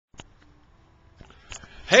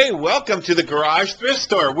Hey, welcome to the Garage Thrift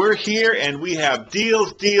Store. We're here and we have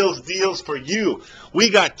deals for you. We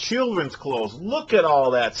got children's clothes. Look at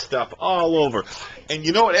all that stuff all over. And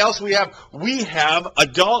you know what else we have? We have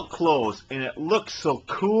adult clothes, and it looks so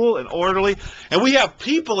cool and orderly. And we have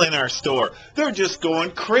people in our store. They're just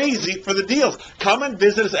going crazy for the deals. Come and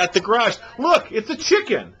visit us at the garage. Look, it's a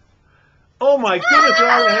chicken. Oh my goodness,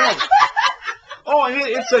 all the hell. Oh, and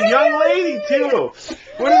it's a young lady, too.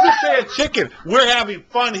 What does it say, a chicken? We're having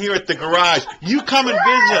fun here at the garage. You come and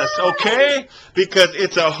visit us, okay? Because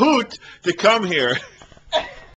it's a hoot to come here.